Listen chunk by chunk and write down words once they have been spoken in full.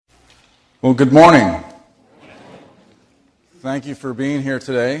Well, good morning. Thank you for being here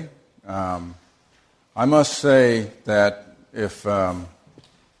today. I must say that if I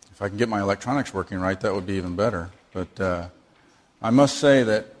can get my electronics working right, that would be even better. But I must say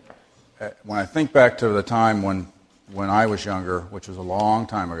that when I think back to the time when I was younger, which was a long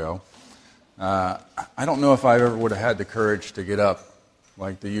time ago, I don't know if I ever would have had the courage to get up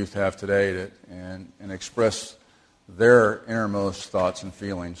like the youth have today and express their innermost thoughts and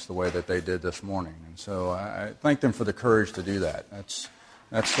feelings the way that they did this morning. And so I thank them for the courage to do that. That's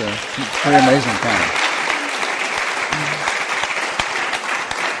a pretty amazing thing.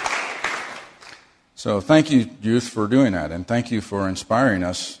 So thank you, youth, for doing that, and thank you for inspiring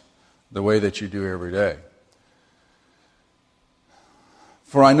us the way that you do every day.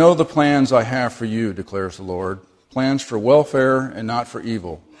 For I know the plans I have for you, declares the Lord, plans for welfare and not for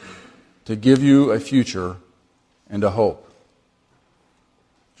evil, to give you a future and a hope.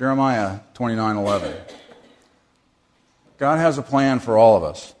 Jeremiah 29:11. God has a plan for all of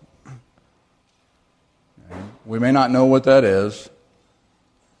us. We may not know what that is,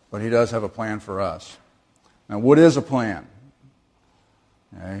 but He does have a plan for us. Now, what is a plan?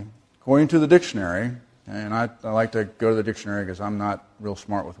 Okay. According to the dictionary, and I like to go to the dictionary because I'm not real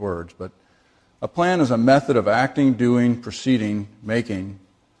smart with words, but a plan is a method of acting, doing, proceeding, making,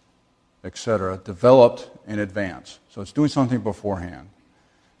 etc., developed in advance. So it's doing something beforehand.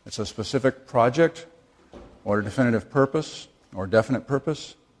 It's a specific project or a definitive purpose or definite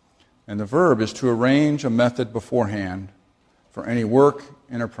purpose. And the verb is to arrange a method beforehand for any work,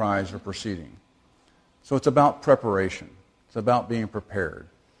 enterprise, or proceeding. So it's about preparation. It's about being prepared.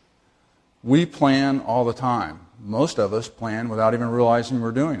 We plan all the time. Most of us plan without even realizing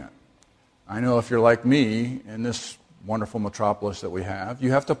we're doing it. I know if you're like me in this wonderful metropolis that we have, you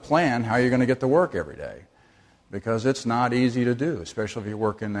have to plan how you're going to get to work every day because it's not easy to do, especially if you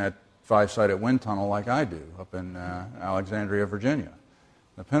work in that 5-sided wind tunnel like I do up in Alexandria, Virginia,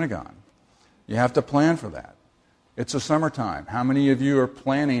 the Pentagon. You have to plan for that. It's the summertime. How many of you are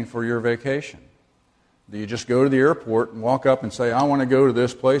planning for your vacation? Do you just go to the airport and walk up and say, I want to go to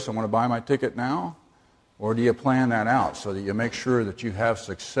this place, I want to buy my ticket now? Or do you plan that out so that you make sure that you have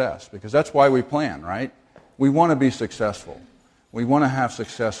success? Because that's why we plan, right? We want to be successful. We want to have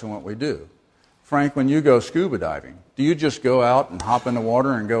success in what we do. Frank, when you go scuba diving, do you just go out and hop in the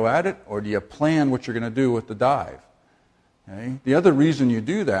water and go at it? Or do you plan what you're going to do with the dive? Okay? The other reason you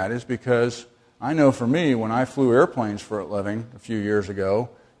do that is because I know for me, when I flew airplanes for a living a few years ago,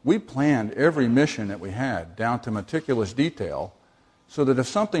 we planned every mission that we had down to meticulous detail so that if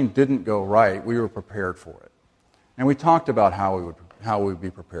something didn't go right, we were prepared for it. And we talked about how we would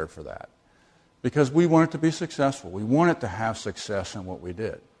be prepared for that. Because we want it to be successful. We want it to have success in what we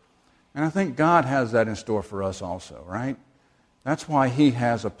did. And I think God has that in store for us also, right? That's why He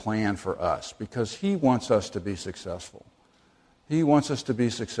has a plan for us, because He wants us to be successful. He wants us to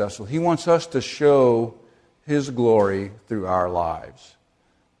be successful. He wants us to show His glory through our lives.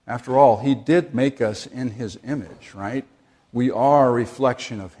 After all, He did make us in His image, right? We are a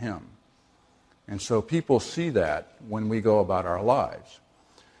reflection of Him. And so people see that when we go about our lives.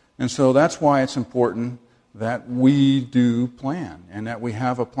 And so that's why it's important that we do plan and that we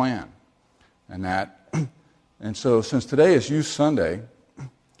have a plan. And so since today is Youth Sunday,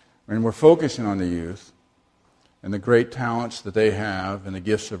 and we're focusing on the youth and the great talents that they have and the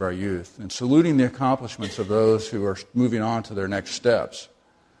gifts of our youth and saluting the accomplishments of those who are moving on to their next steps,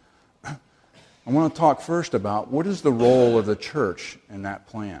 I want to talk first about what is the role of the church in that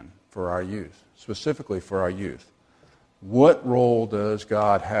plan for our youth, specifically for our youth. What role does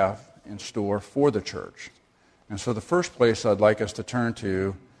God have in store for the church? And so the first place I'd like us to turn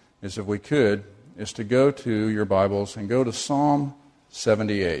to is, if we could, is to go to your Bibles and go to Psalm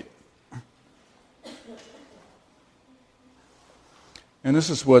 78. And this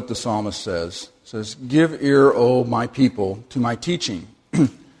is what the psalmist says. It says, "Give ear, O my people, to my teaching.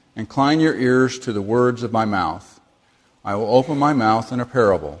 Incline your ears to the words of my mouth. I will open my mouth in a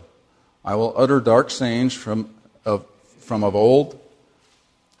parable. I will utter dark sayings from of old,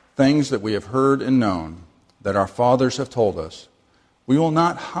 things that we have heard and known, that our fathers have told us. We will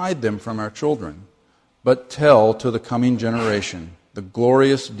not hide them from our children, but tell to the coming generation the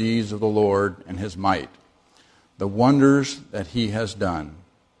glorious deeds of the Lord and His might, the wonders that He has done.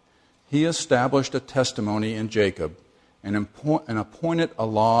 He established a testimony in Jacob and appointed a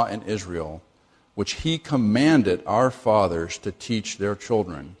law in Israel, which He commanded our fathers to teach their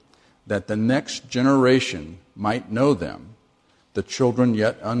children, that the next generation might know them, the children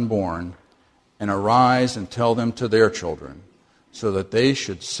yet unborn, and arise and tell them to their children, so that they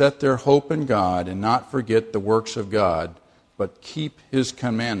should set their hope in God and not forget the works of God, but keep His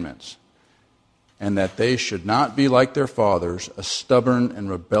commandments and that they should not be like their fathers, a stubborn and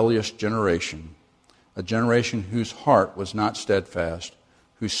rebellious generation, a generation whose heart was not steadfast,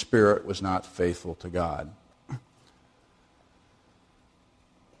 whose spirit was not faithful to God.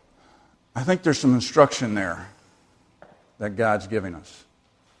 I think there's some instruction there that God's giving us.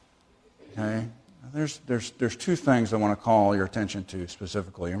 Okay? There's two things I want to call your attention to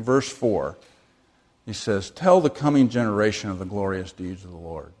specifically. In verse 4, he says, "Tell the coming generation of the glorious deeds of the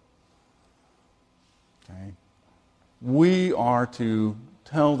Lord." Okay? We are to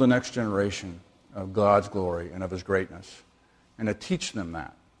tell the next generation of God's glory and of His greatness, and to teach them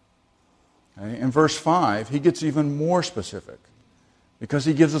that. Okay? In verse 5, he gets even more specific, because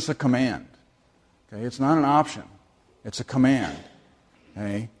he gives us a command. Okay? It's not an option. It's a command.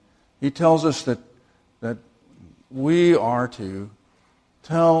 Okay? He tells us that we are to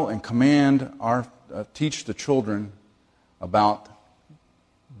tell and command teach the children about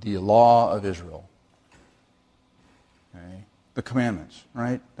the law of Israel. Okay? The commandments,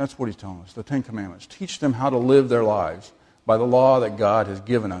 right? That's what he's telling us, the 10 Commandments. Teach them how to live their lives by the law that God has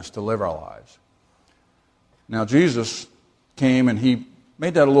given us to live our lives. Now, Jesus came and he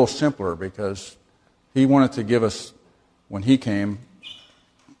made that a little simpler, because he wanted to give us, when he came,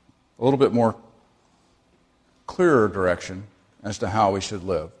 a little bit more clearer direction as to how we should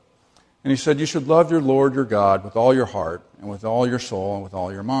live. And he said, you should love your Lord your God with all your heart and with all your soul and with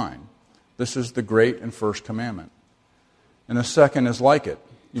all your mind. This is the great and first commandment. And the second is like it.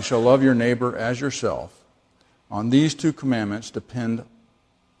 You shall love your neighbor as yourself. On these two commandments depend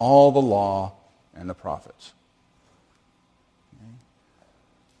all the law and the prophets. Okay?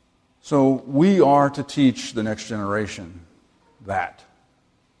 So we are to teach the next generation that.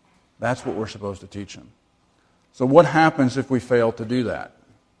 That's what we're supposed to teach them. So what happens if we fail to do that?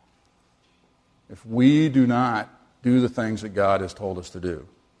 If we do not do the things that God has told us to do,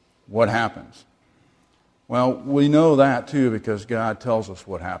 what happens? Well, we know that too, because God tells us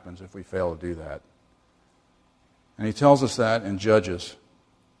what happens if we fail to do that. And He tells us that in Judges.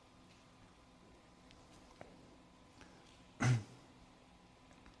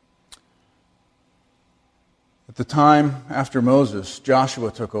 At the time after Moses,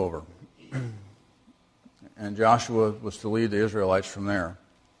 Joshua took over. And Joshua was to lead the Israelites from there.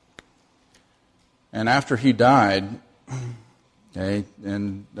 And after he died, okay,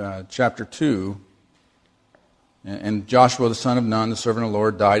 in chapter 2, and Joshua the son of Nun, the servant of the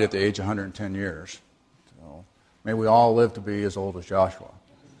Lord, died at the age of 110 years. So may we all live to be as old as Joshua.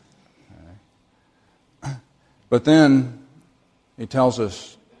 Okay. But then he tells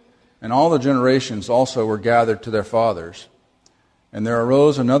us, and all the generations also were gathered to their fathers. And there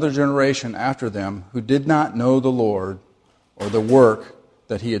arose another generation after them who did not know the Lord or the work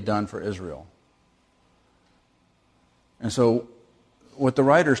that He had done for Israel. And so what the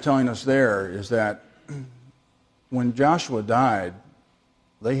writer is telling us there is that when Joshua died,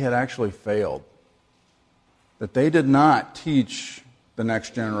 they had actually failed. That they did not teach the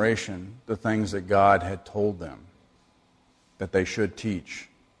next generation the things that God had told them that they should teach.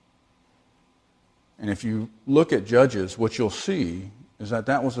 And if you look at Judges, what you'll see is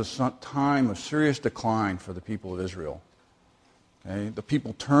that was a time of serious decline for the people of Israel. Okay? The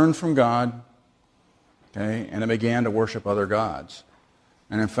people turned from God, okay, and they began to worship other gods.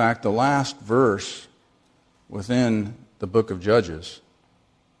 And in fact, the last verse within the book of Judges,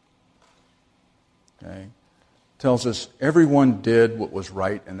 okay, tells us everyone did what was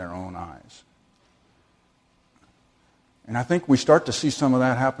right in their own eyes. And I think we start to see some of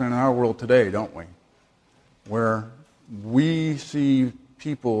that happen in our world today, don't we? Where we see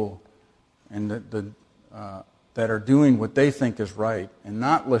people that are doing what they think is right and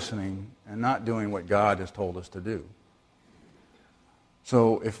not listening and not doing what God has told us to do.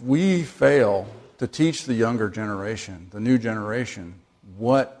 So if we fail to teach the younger generation, the new generation,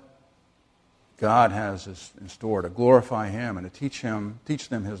 what God has in store, to glorify Him and to teach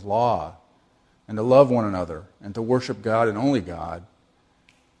them His law, and to love one another and to worship God and only God,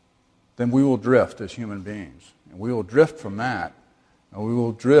 then we will drift as human beings. And we will drift from that, and we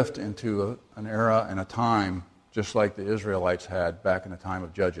will drift into an era and a time just like the Israelites had back in the time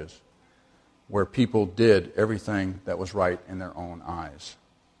of Judges, where people did everything that was right in their own eyes.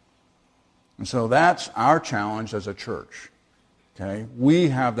 And so that's our challenge as a church. Okay? We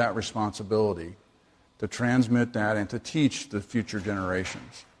have that responsibility to transmit that and to teach the future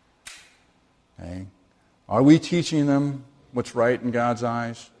generations. Okay? Are we teaching them what's right in God's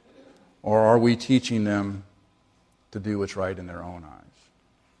eyes? Or are we teaching them to do what's right in their own eyes?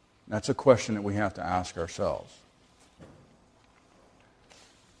 That's a question that we have to ask ourselves.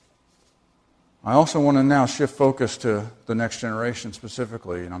 I also want to now shift focus to the next generation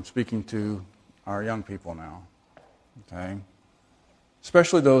specifically, and I'm speaking to our young people now, okay?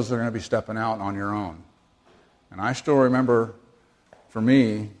 Especially those that are going to be stepping out on your own. And I still remember, for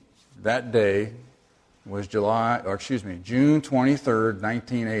me, that day was June 23rd,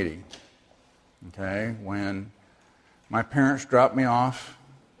 1980, okay, when my parents dropped me off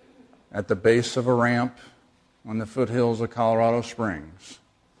at the base of a ramp on the foothills of Colorado Springs.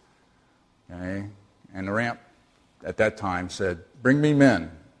 Okay? And the ramp at that time said, "Bring me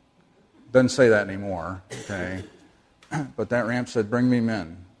men." Doesn't say that anymore. Okay? But that ramp said, "Bring me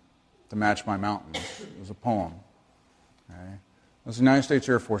men to match my mountains." It was a poem. Okay? It was the United States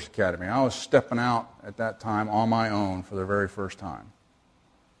Air Force Academy. I was stepping out at that time on my own for the very first time,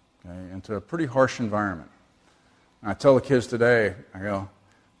 okay, into a pretty harsh environment. And I tell the kids today, I go,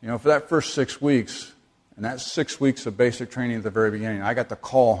 for that first 6 weeks, and that 6 weeks of basic training at the very beginning, I got to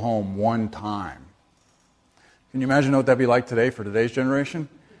call home one time. Can you imagine what that'd be like today for today's generation?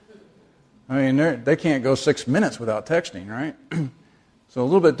 I mean, they can't go 6 minutes without texting, right? So a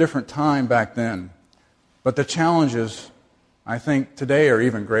little bit different time back then. But the challenges, I think, today are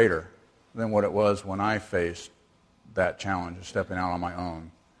even greater than what it was when I faced that challenge of stepping out on my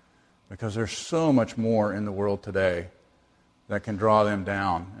own. Because there's so much more in the world today that can draw them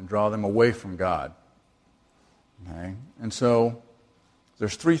down and draw them away from God. Okay? And so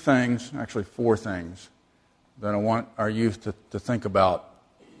there's 4 things, that I want our youth to think about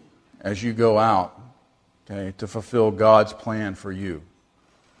as you go out, okay, to fulfill God's plan for you.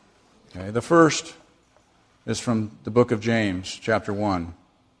 Okay? The first is from the book of James, chapter 1.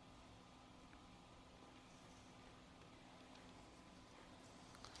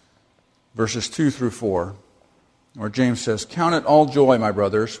 Verses 2 through 4, where James says, "Count it all joy, my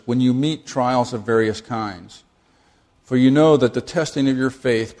brothers, when you meet trials of various kinds. For you know that the testing of your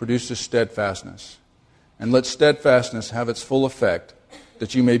faith produces steadfastness. And let steadfastness have its full effect,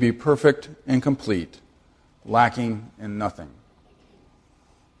 that you may be perfect and complete, lacking in nothing."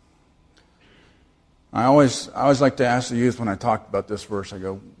 I always like to ask the youth when I talk about this verse, I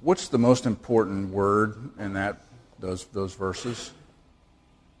go, what's the most important word in those verses?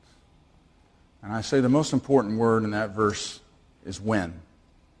 And I say the most important word in that verse is when.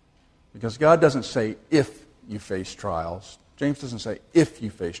 Because God doesn't say if you face trials. James doesn't say if you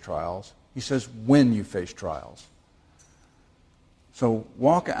face trials. He says when you face trials. So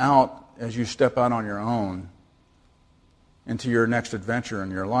walk out as you step out on your own into your next adventure in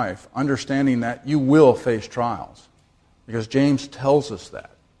your life, understanding that you will face trials. Because James tells us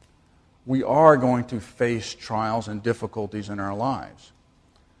that. We are going to face trials and difficulties in our lives.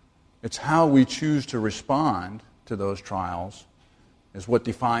 It's how we choose to respond to those trials is what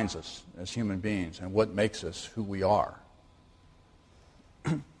defines us as human beings and what makes us who we are.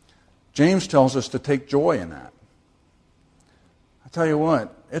 James tells us to take joy in that. I tell you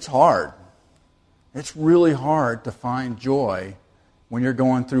what, it's hard. It's really hard to find joy when you're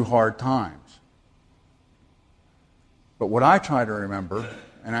going through hard times. But what I try to remember,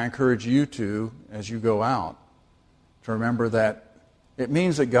 and I encourage you to as you go out, to remember that it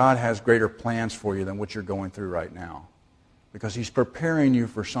means that God has greater plans for you than what you're going through right now. Because He's preparing you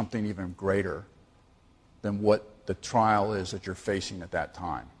for something even greater than what the trial is that you're facing at that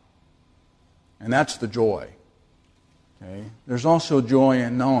time. And that's the joy. Okay? There's also joy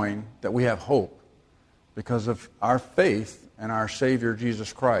in knowing that we have hope because of our faith in our Savior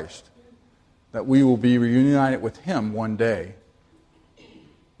Jesus Christ, that we will be reunited with Him one day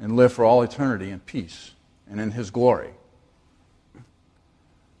and live for all eternity in peace and in His glory.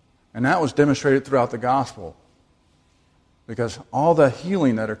 And that was demonstrated throughout the gospel. Because all the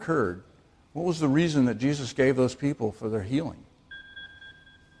healing that occurred, what was the reason that Jesus gave those people for their healing?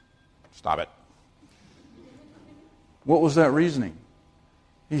 Stop it. What was that reasoning?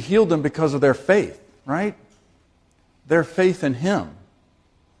 He healed them because of their faith, right? Their faith in Him.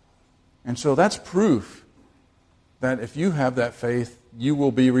 And so that's proof that if you have that faith, you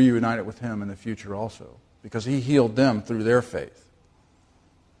will be reunited with Him in the future also. Because He healed them through their faith.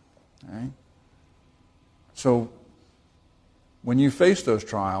 Okay? So, when you face those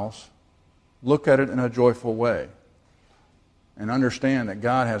trials, look at it in a joyful way. And understand that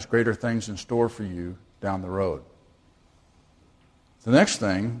God has greater things in store for you down the road. The next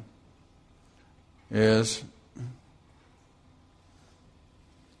thing is,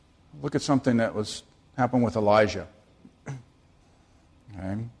 look at something that happened with Elijah.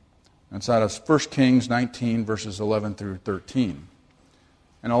 Okay? It's out of 1 Kings 19, verses 11 through 13.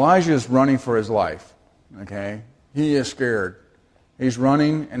 And Elijah is running for his life. Okay? He is scared. He's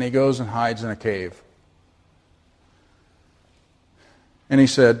running, and he goes and hides in a cave. And he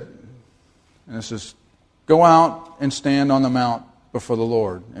said, and this is, "Go out and stand on the mount before the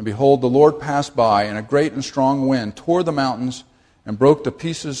Lord. And behold, the Lord passed by, and a great and strong wind tore the mountains and broke in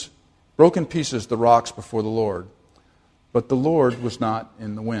pieces the rocks before the Lord. But the Lord was not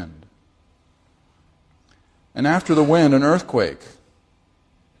in the wind. And after the wind, an earthquake.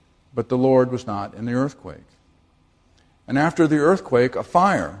 But the Lord was not in the earthquake. And after the earthquake, a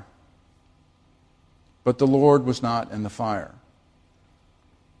fire. But the Lord was not in the fire.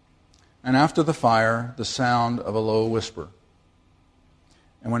 And after the fire, the sound of a low whisper.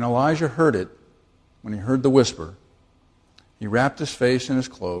 And when Elijah heard it, when he heard the whisper, he wrapped his face in his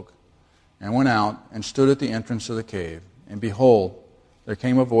cloak and went out and stood at the entrance of the cave. And behold, there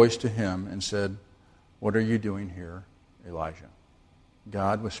came a voice to him and said, "What are you doing here, Elijah?"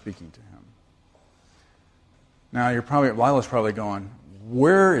 God was speaking to him. Now, Lila's probably going,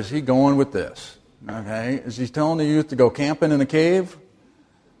 where is he going with this? Okay, is he telling the youth to go camping in a cave?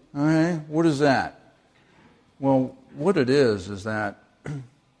 Okay, what is that? Well, what it is that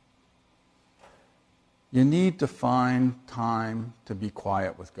you need to find time to be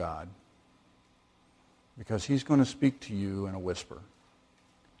quiet with God, because He's going to speak to you in a whisper.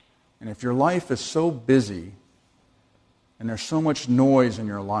 And if your life is so busy and there's so much noise in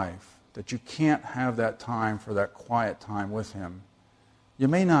your life that you can't have that time for that quiet time with Him, you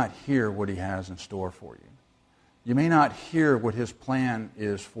may not hear what He has in store for you. You may not hear what His plan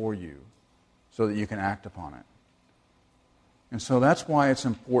is for you so that you can act upon it. And so that's why it's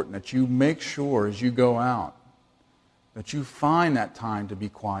important that you make sure as you go out that you find that time to be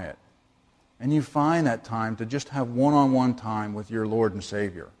quiet. And you find that time to just have one-on-one time with your Lord and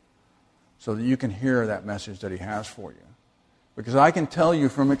Savior so that you can hear that message that He has for you. Because I can tell you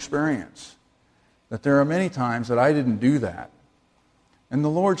from experience that there are many times that I didn't do that. And the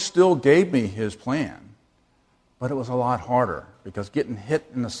Lord still gave me His plan, but it was a lot harder because getting hit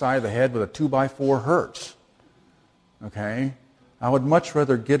in the side of the head with a 2x4 hurts. Okay? I would much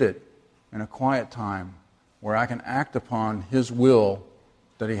rather get it in a quiet time where I can act upon His will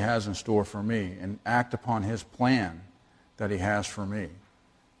that He has in store for me and act upon His plan that He has for me.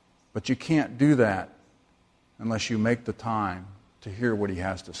 But you can't do that unless you make the time to hear what He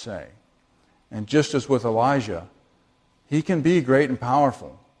has to say. And just as with Elijah, he can be great and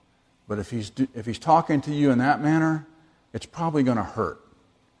powerful, but if he's talking to you in that manner, it's probably going to hurt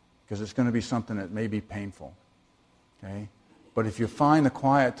because it's going to be something that may be painful. Okay? But if you find the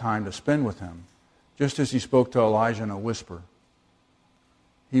quiet time to spend with Him, just as He spoke to Elijah in a whisper,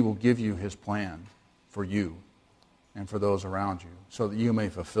 He will give you His plan for you and for those around you so that you may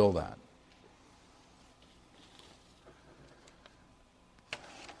fulfill that.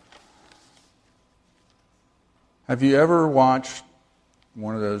 Have you ever watched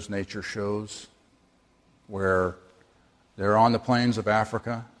one of those nature shows where they're on the plains of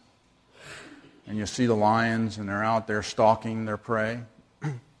Africa and you see the lions and they're out there stalking their prey?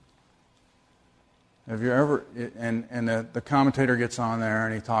 Have you ever, and the commentator gets on there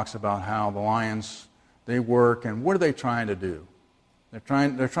and he talks about how the lions, they work, and what are they trying to do?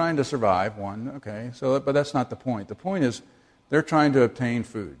 They're trying to survive, one, okay, but that's not the point. The point is they're trying to obtain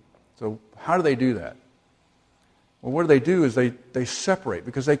food. So how do they do that? Well, what do is they separate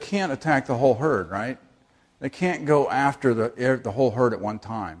because they can't attack the whole herd, right? They can't go after the whole herd at one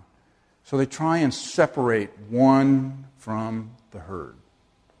time. So they try and separate one from the herd.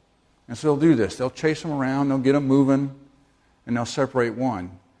 And so they'll do this. They'll chase them around, they'll get them moving, and they'll separate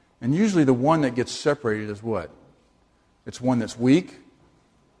one. And usually the one that gets separated is what? It's one that's weak,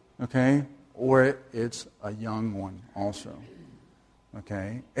 okay? Or it's a young one also,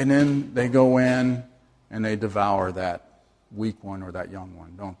 okay? And then they go in and they devour that weak one or that young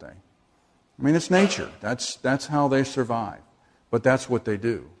one, don't they? I mean, it's nature. That's how they survive. But that's what they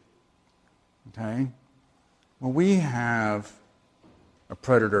do. Okay? Well, we have a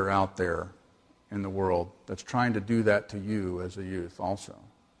predator out there in the world that's trying to do that to you as a youth also.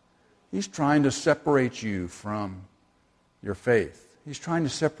 He's trying to separate you from your faith. He's trying to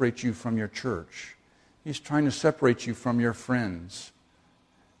separate you from your church. He's trying to separate you from your friends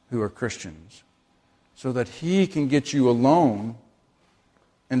who are Christians, so that he can get you alone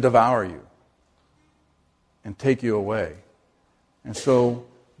and devour you and take you away. And so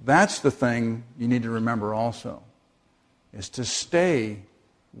that's the thing you need to remember also, is to stay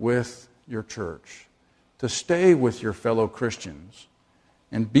with your church, to stay with your fellow Christians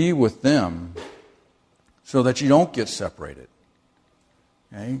and be with them so that you don't get separated,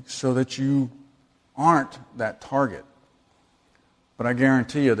 okay? So that you aren't that target. But I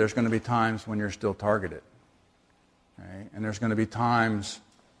guarantee you there's going to be times when you're still targeted. Okay? And there's going to be times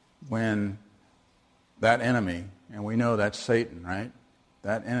when that enemy, and we know that's Satan, right?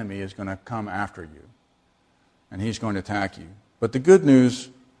 That enemy is going to come after you. And he's going to attack you. But the good news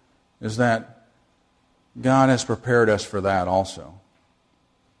is that God has prepared us for that also.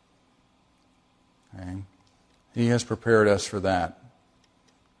 Okay? He has prepared us for that.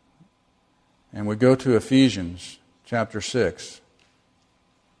 And we go to Ephesians chapter 6,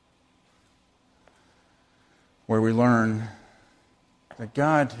 where we learn that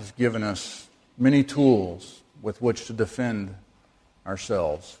God has given us many tools with which to defend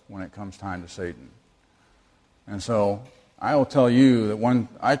ourselves when it comes time to Satan. And so I will tell you that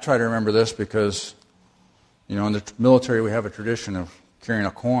I try to remember this because, in the military we have a tradition of carrying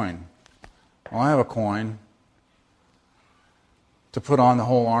a coin. Well, I have a coin to put on the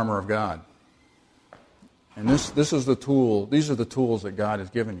whole armor of God. And this is the tool. These are the tools that God has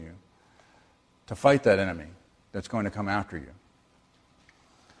given you to fight that enemy that's going to come after you.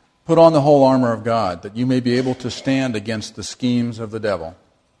 Put on the whole armor of God, that you may be able to stand against the schemes of the devil.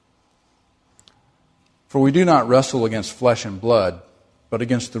 For we do not wrestle against flesh and blood, but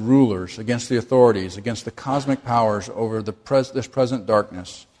against the rulers, against the authorities, against the cosmic powers over this present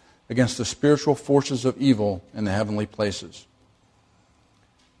darkness, against the spiritual forces of evil in the heavenly places.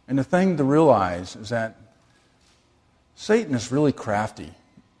 And the thing to realize is that Satan is really crafty.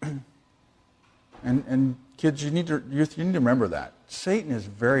 And kids, you need to remember that. Satan is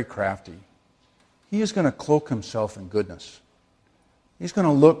very crafty. He is going to cloak himself in goodness. He's going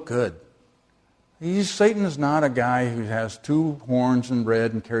to look good. Satan is not a guy who has two horns and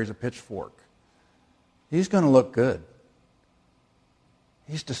red and carries a pitchfork. He's going to look good.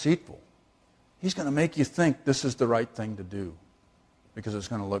 He's deceitful. He's going to make you think this is the right thing to do because it's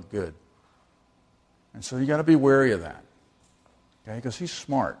going to look good. And so you got to be wary of that. Okay? Because he's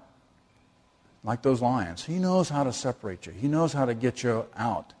smart. Like those lions. He knows how to separate you. He knows how to get you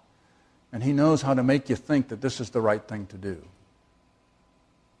out. And he knows how to make you think that this is the right thing to do.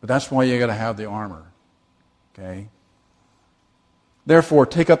 But that's why you got to have the armor. Okay? Therefore,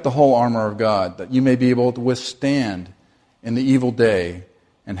 take up the whole armor of God, that you may be able to withstand in the evil day,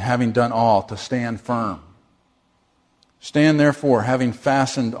 and having done all, to stand firm. Stand therefore, having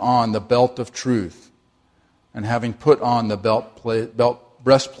fastened on the belt of truth, and having put on the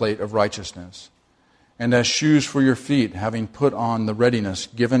breastplate of righteousness, and as shoes for your feet, having put on the readiness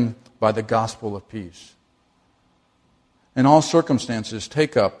given by the gospel of peace. In all circumstances,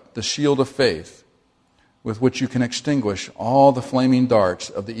 take up the shield of faith, with which you can extinguish all the flaming darts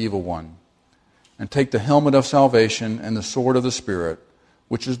of the evil one, and take the helmet of salvation and the sword of the Spirit,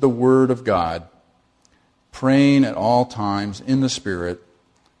 which is the Word of God, praying at all times in the Spirit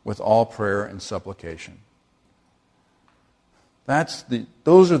with all prayer and supplication.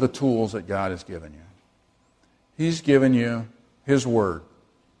 Those are the tools that God has given you. He's given you His Word.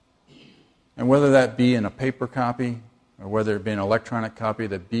 And whether that be in a paper copy or whether it be an electronic copy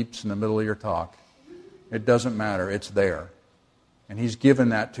that beeps in the middle of your talk, it doesn't matter. It's there. And He's given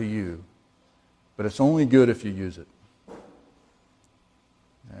that to you. But it's only good if you use it.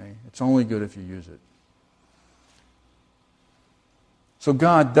 Okay? It's only good if you use it. So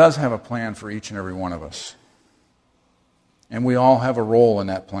God does have a plan for each and every one of us. And we all have a role in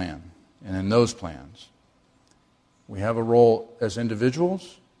that plan and in those plans. We have a role as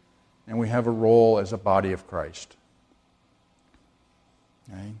individuals, and we have a role as a body of Christ.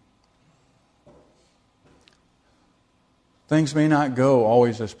 Okay? Things may not go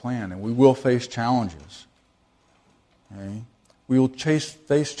always as planned, and we will face challenges. Okay? We will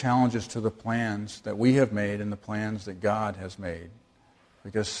face challenges to the plans that we have made and the plans that God has made,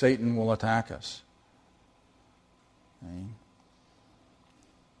 because Satan will attack us. Okay?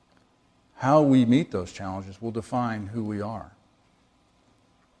 How we meet those challenges will define who we are.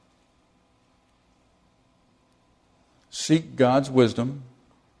 Seek God's wisdom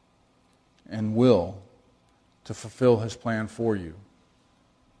and will to fulfill His plan for you.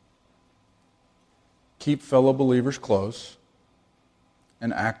 Keep fellow believers close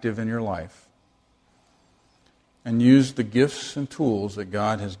and active in your life. And use the gifts and tools that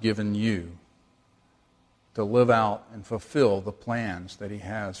God has given you to live out and fulfill the plans that He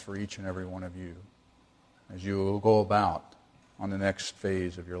has for each and every one of you as you go about on the next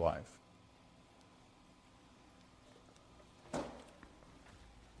phase of your life.